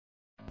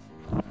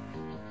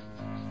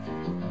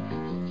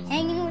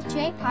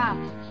JPOP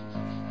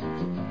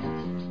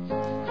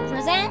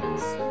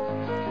presents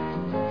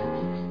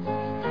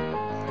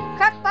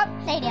Crock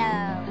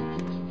Play-Doh.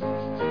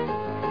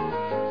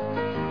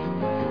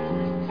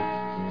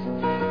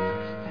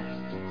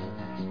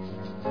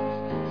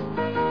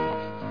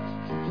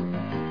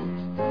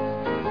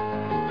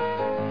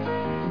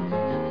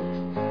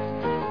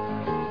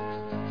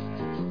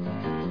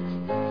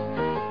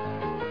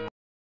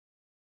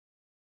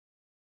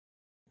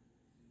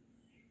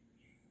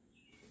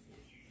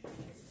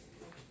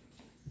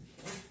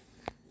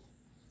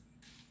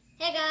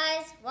 Hey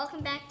guys,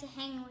 welcome back to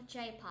Hanging with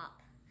JPOP.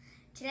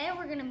 Today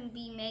we're going to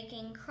be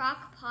making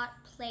crock pot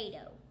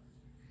Play-Doh.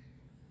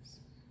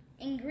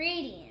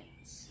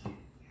 Ingredients: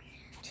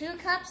 2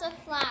 cups of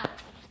flour,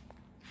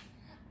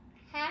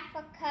 half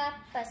a cup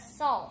of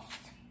salt,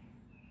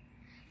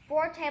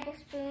 4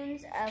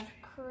 tablespoons of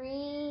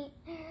cream,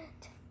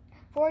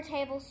 4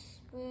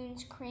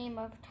 tablespoons cream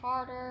of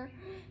tartar,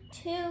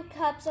 2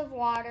 cups of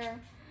water,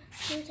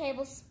 2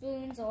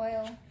 tablespoons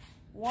oil,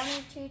 1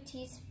 or 2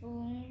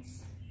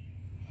 teaspoons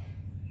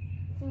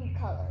food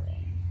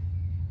coloring.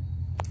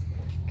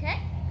 Okay,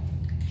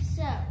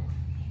 so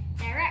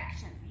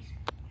directions.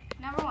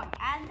 Number 1,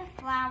 add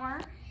the flour,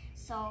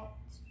 salt,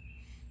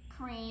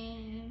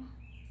 cream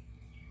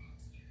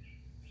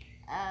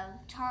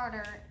of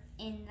tartar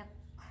in the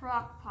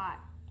crock pot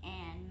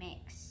and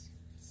mix.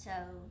 So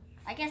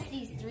I guess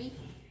these 3.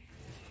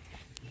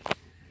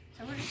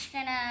 So we're just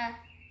gonna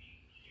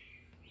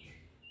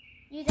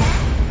do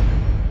that.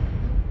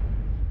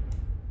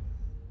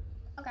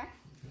 Okay.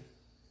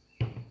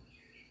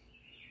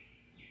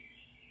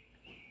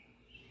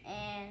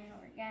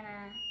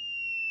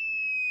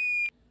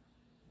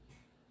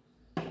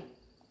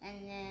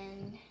 And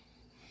then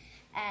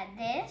add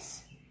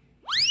this.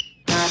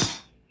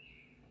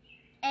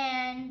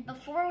 And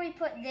before we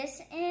put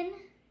this in,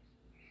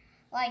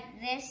 like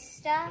this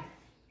stuff,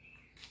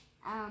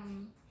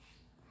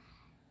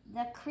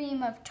 the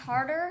cream of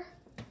tartar,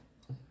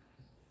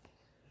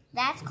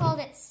 that's called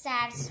its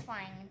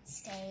satisfying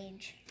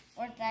stage.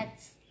 Or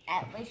that's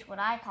at least what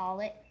I call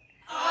it.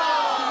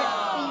 Because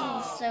it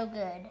feels so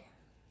good.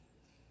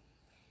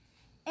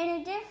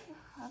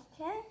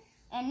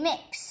 And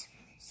mix.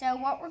 So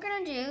what we're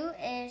gonna do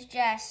is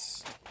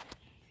just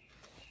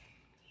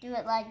do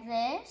it like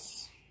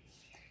this,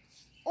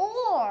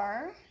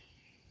 or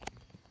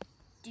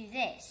do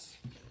this.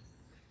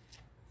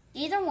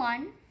 Either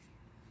one.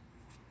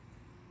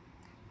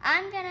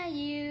 I'm gonna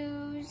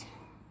use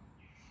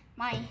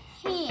my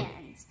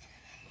hands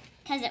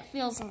because it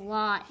feels a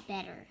lot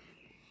better.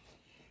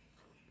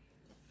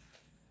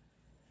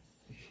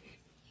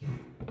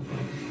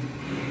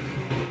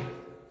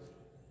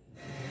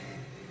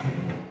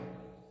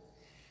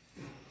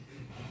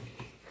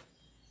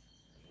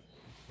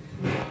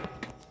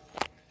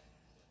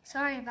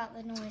 Sorry about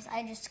the noise.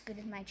 I just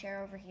scooted my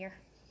chair over here.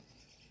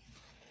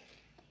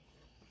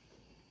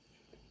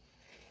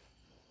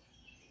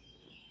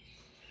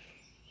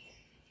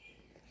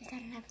 Is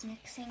that enough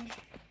mixing?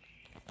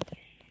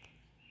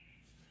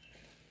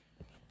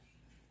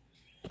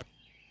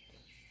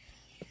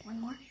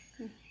 One more?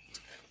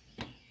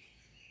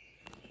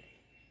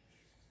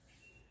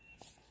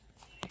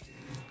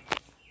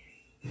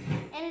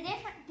 In a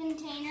different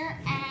container,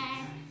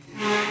 add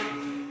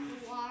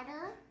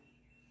water,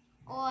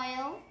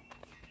 oil,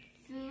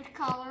 food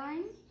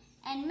coloring,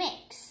 and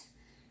mix.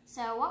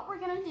 So what we're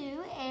gonna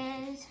do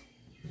is,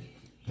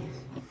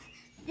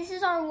 this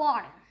is our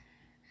water,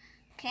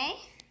 okay?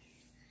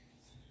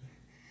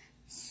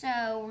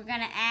 So we're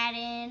gonna add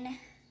in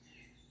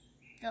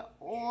the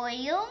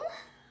oil,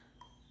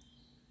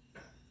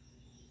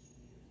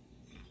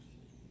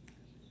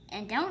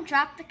 and don't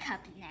drop the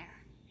cup in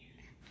there,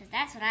 because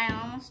that's what I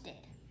almost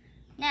did.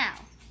 Now,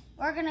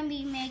 we're gonna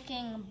be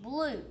making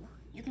blue.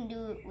 You can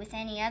do it with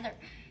any other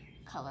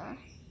color.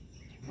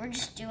 We're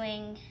just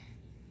doing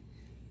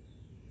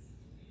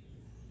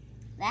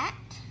that.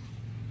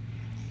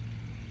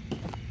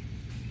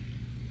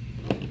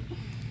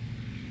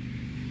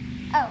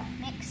 Oh,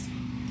 mix.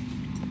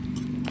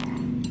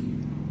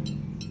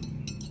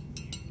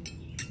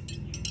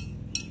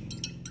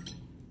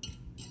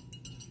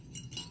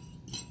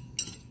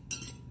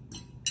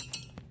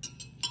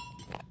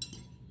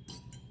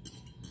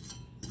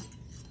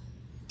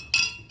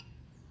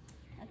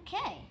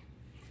 Okay.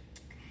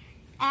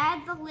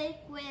 Add the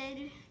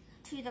liquid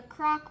to the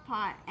crock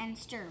pot and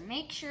stir.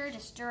 Make sure to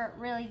stir it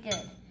really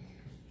good.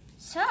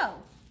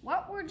 So,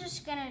 what we're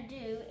just gonna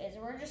do is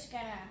we're just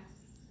gonna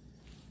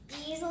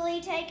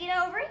easily take it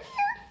over here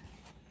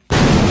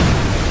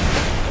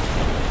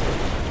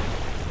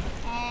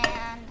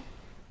and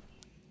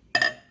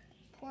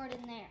pour it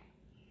in there.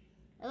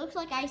 It looks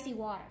like icy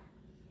water,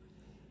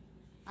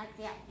 like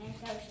the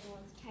Atlantic Ocean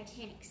with the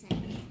Titanic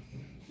sank.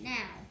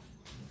 Now,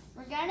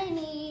 we're gonna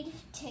need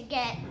to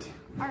get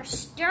our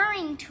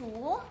stirring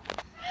tool,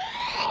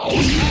 and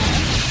you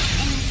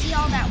see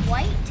all that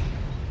white?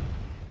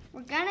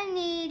 We're gonna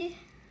need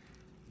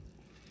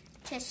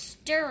to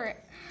stir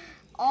it,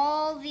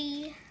 all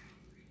the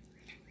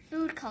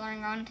food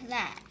coloring onto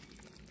that.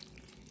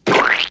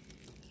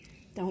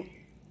 Don't.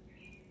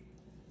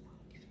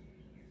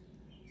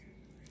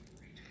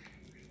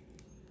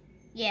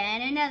 Yeah,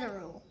 and another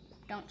rule.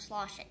 Don't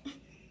slosh it.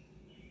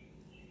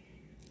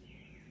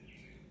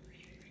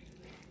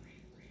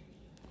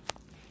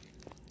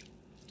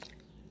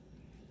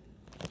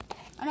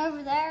 And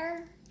over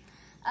there,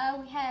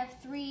 we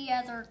have 3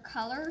 other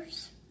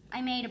colors.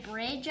 I made a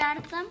bridge out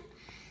of them.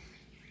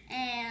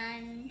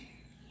 And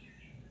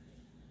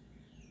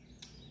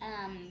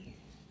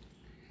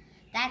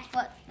that's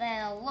what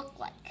they'll look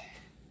like.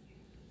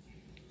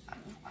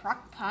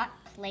 Crock pot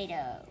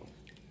Play-Doh.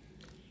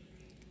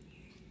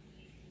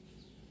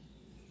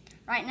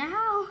 Right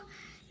now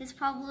is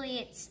probably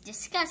its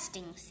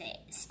disgusting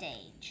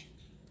stage.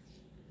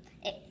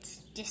 It's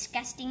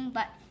disgusting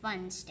but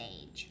fun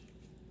stage.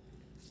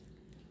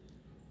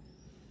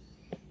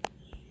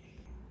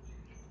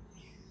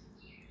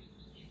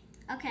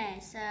 Okay,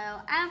 so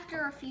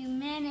after a few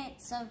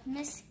minutes of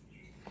mixing,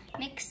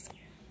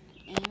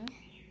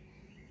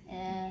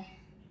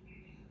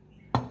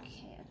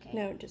 okay.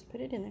 No, just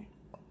put it in there.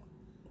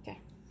 Okay.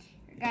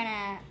 You're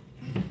gonna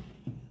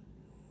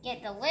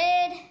get the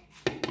lid,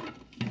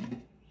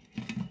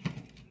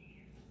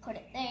 put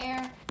it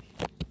there,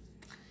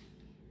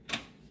 put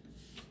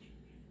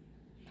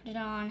it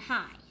on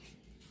high.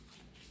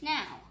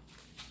 Now,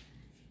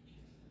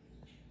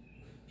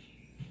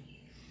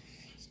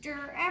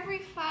 stir every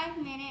 5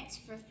 minutes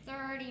for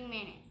 30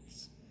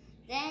 minutes.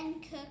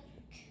 Then cook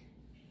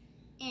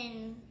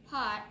in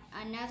pot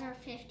another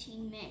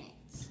 15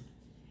 minutes.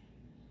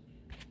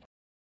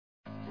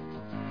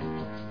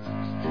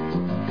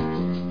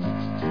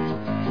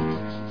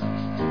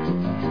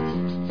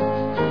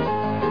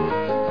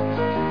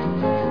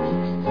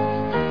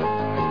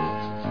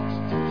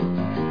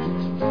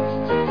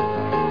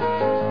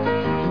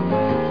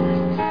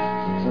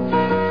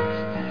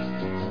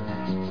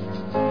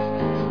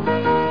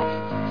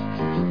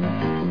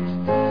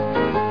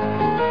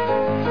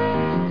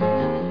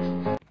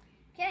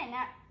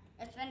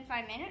 It's been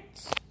 5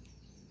 minutes.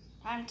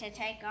 Time to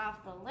take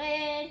off the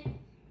lid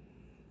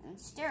and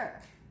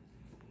stir.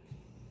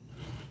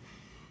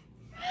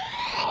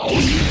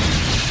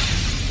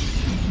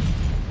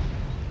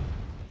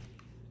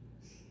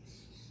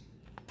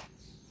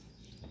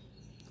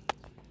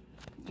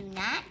 Do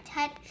not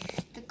touch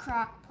the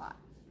crock pot.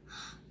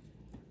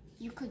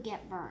 You could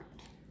get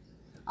burned.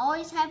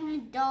 Always have an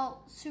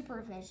adult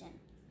supervision.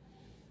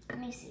 Let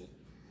me see.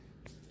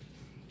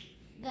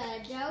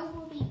 The dough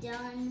will be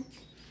done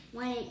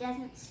when it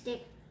doesn't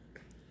stick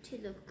to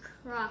the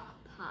crock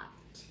pot.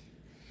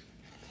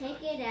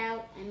 Take it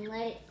out and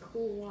let it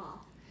cool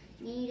off.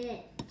 Knead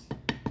it.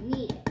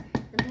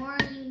 The more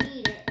you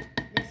knead it,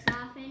 the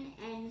softer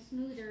and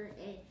smoother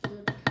it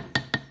will become.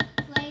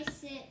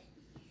 Place it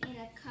in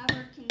a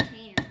covered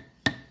container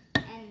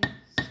and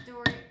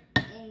store it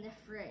in the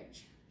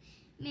fridge.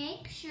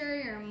 Make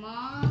sure your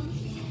mom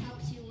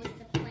helps you with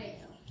the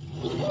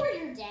Play-Doh. Or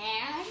your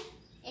dad,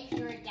 if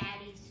you're a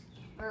daddy's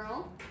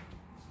girl.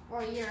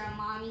 Or you're a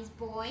mommy's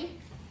boy.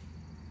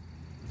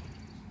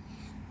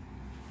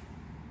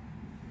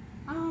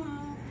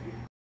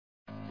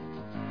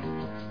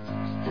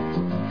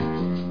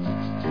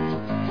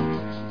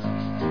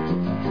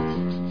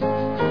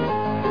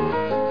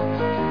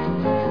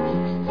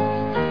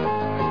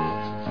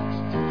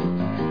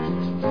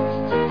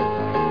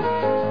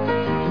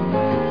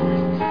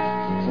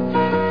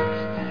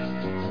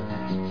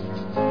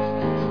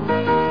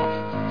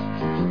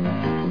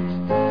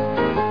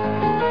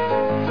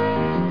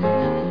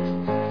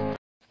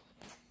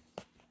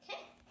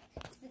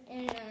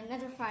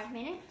 Another 5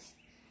 minutes.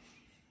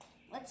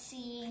 Let's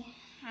see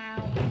how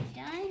we've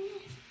done.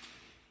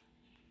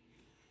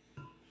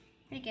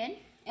 Pretty good.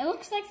 It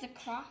looks like the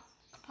crock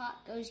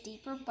pot goes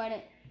deeper,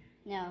 but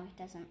no, it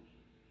doesn't.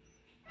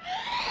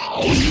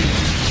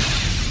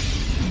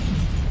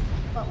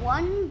 But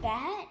one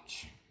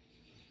batch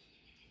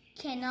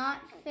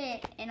cannot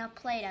fit in a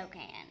Play-Doh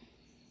can.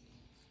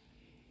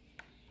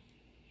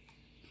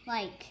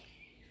 Like,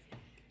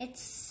 it's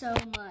so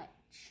much.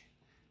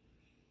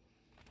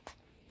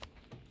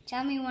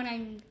 Tell me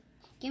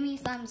give me a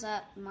thumbs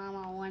up,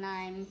 Mama, when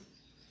I'm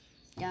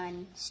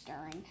done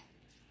stirring.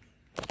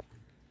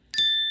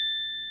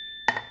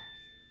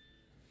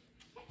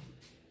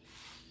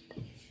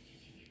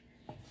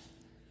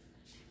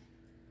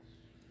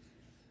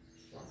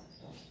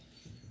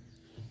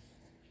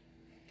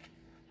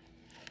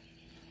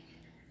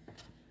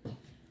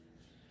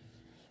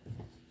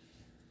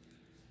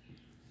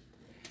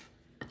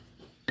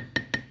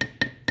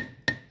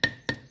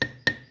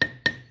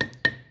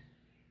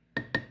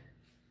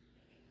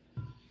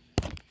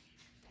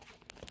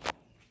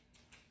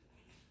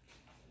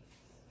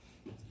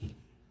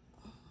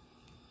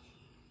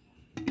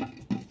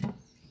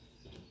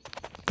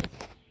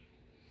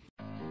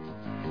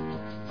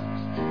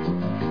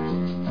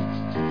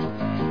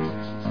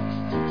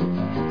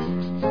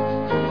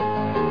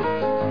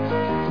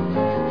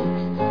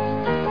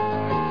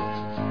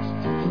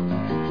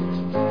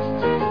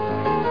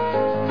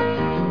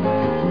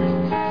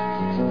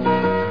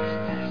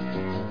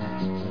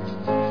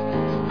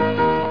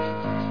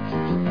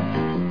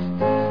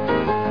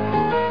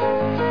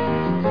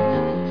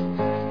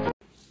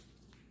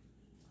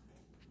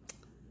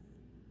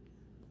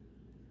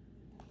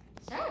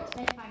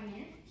 say 5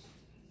 minutes.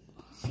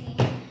 See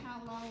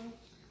how long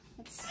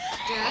it's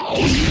stuck.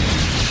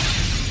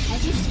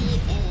 As you see,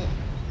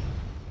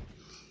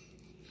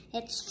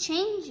 it's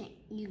changing.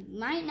 You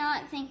might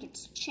not think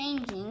it's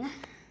changing,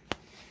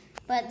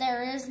 but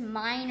there is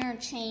minor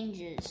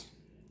changes.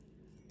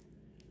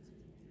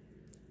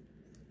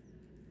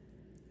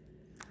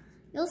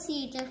 You'll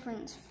see a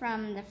difference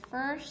from the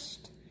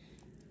first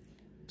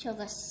till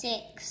the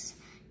 6th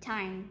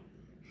time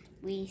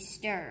we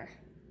stir.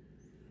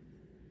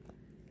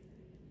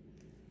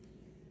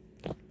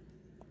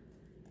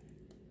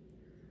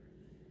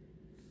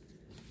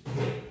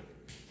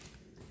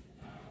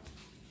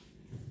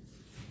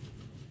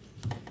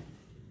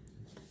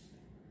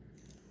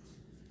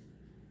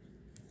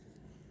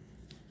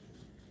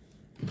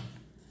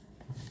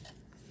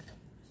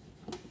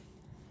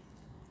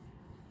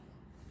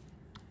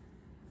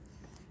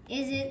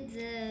 Is it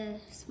the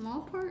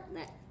small part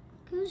that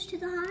goes to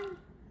the high?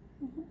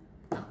 Mm-hmm.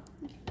 Oh,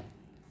 okay.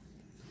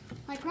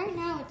 Like right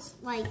now it's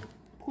like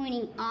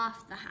pointing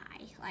off the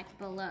high, like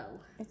below.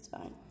 It's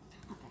fine.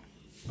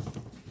 Okay.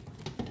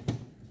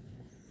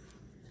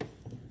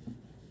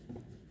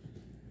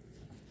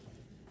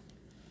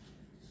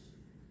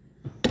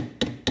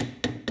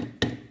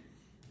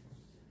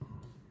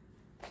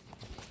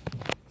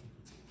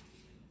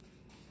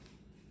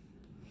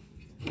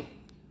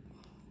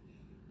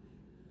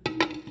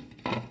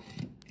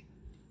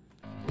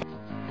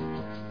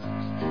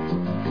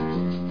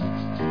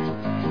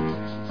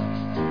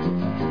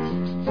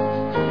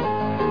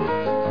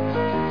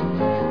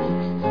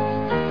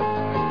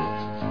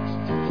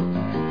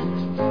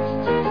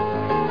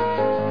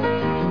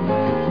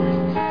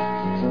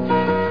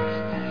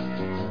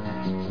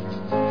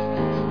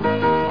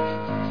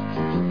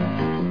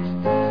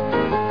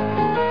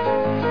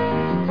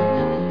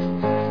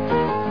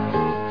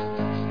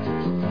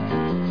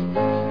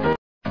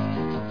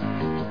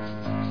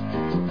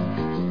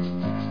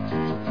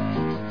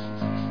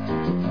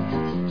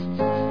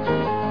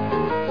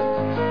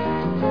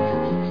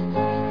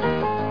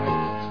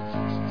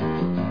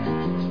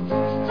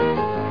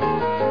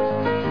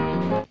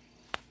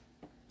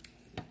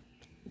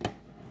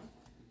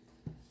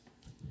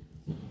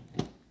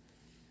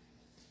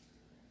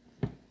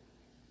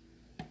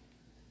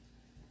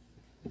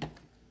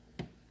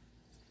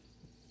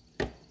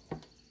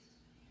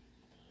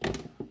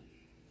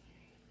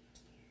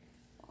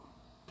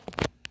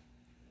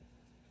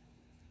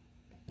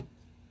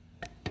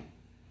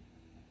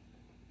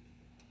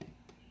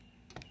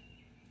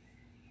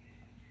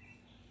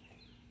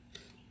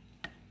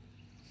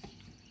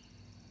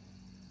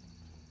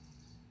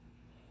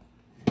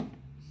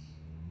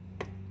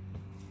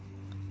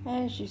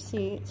 As you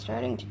see, it's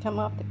starting to come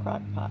off the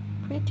crock pot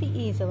pretty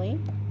easily.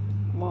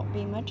 Won't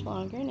be much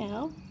longer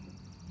now.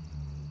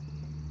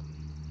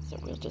 So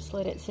we'll just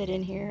let it sit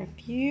in here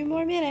a few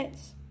more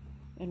minutes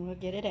and we'll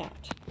get it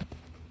out.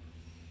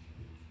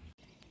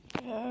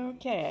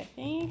 Okay, I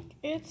think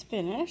it's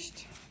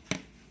finished.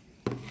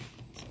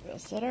 So we'll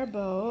set our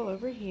bowl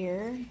over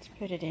here to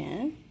put it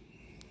in.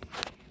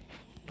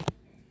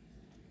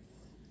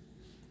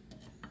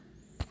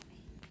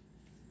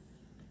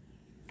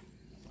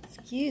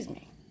 Excuse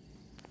me.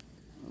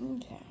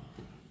 Okay.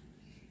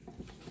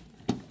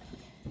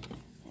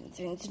 And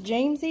since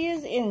Jamesy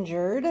is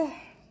injured,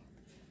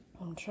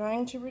 I'm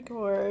trying to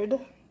record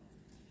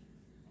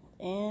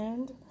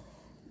and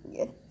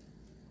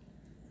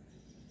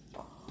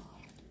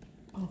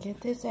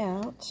get this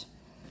out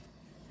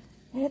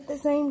at the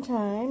same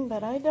time,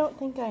 but I don't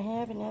think I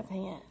have enough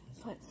hands.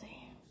 Let's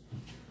see.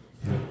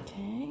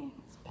 Okay,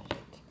 let's put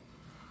it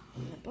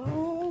in the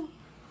bowl.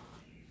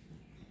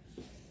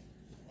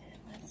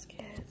 Let's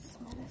get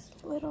some of this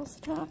little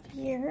stuff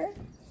here.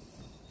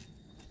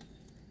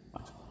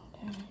 Okay.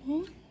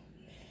 And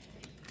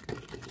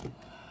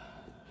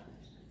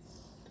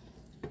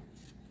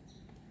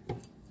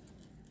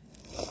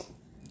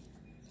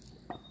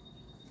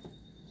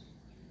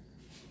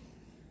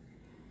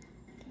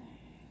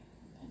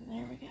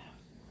there we go.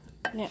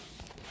 Now,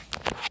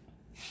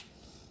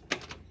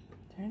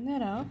 turn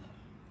that off.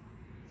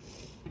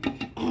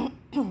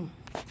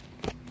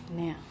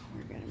 Now,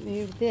 we're going to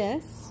move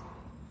this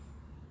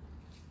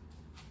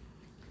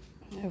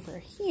over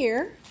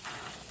here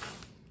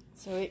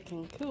so it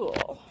can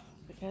cool,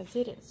 because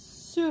it is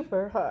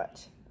super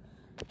hot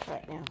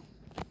right now.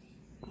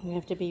 You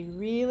have to be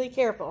really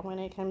careful when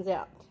it comes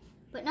out.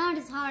 But not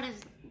as hot as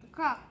the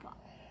crock pot.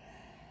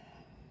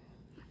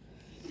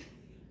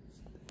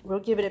 We'll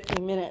give it a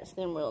few minutes,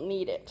 then we'll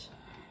knead it.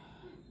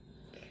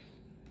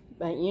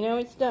 But you know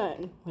it's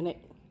done when it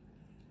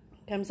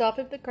comes off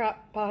of the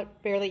crock pot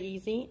fairly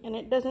easy and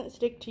it doesn't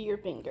stick to your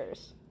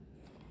fingers.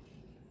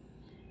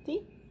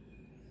 See?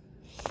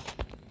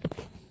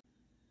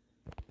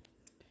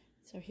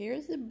 So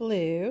here's the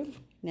blue.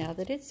 Now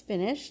that it's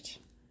finished,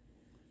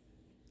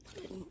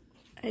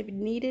 I've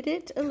kneaded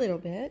it a little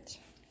bit.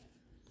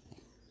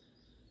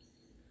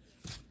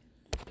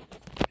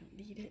 I'll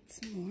knead it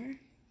some more.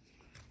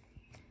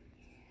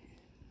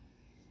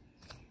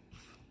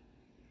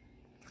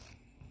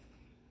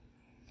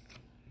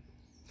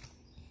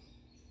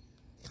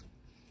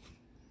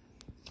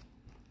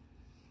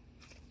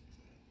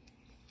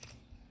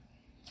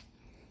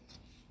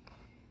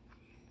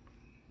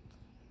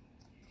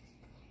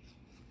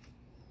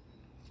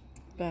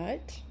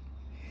 but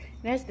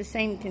it has the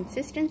same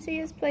consistency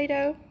as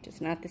Play-Doh,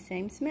 just not the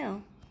same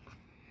smell.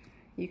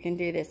 You can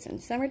do this in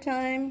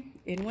summertime,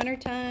 in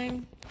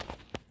wintertime.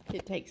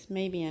 It takes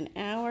maybe an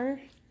hour.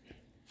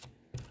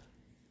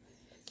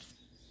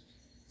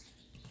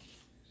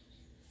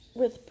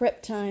 With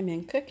prep time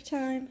and cook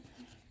time.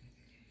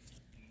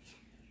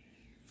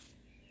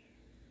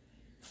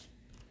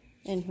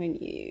 And when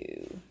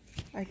you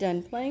are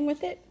done playing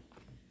with it,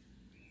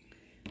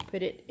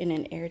 put it in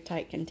an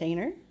airtight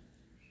container.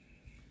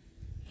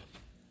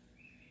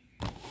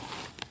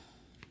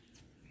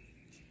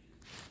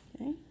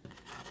 Okay.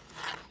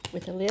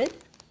 With a lid.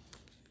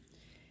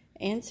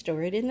 And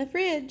store it in the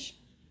fridge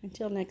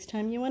until next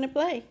time you want to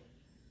play.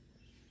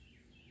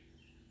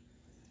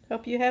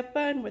 Hope you have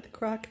fun with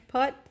Crock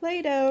Pot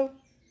Play-Doh.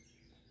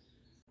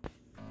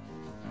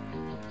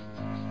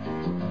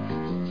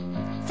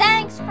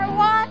 Thanks for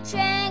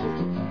watching!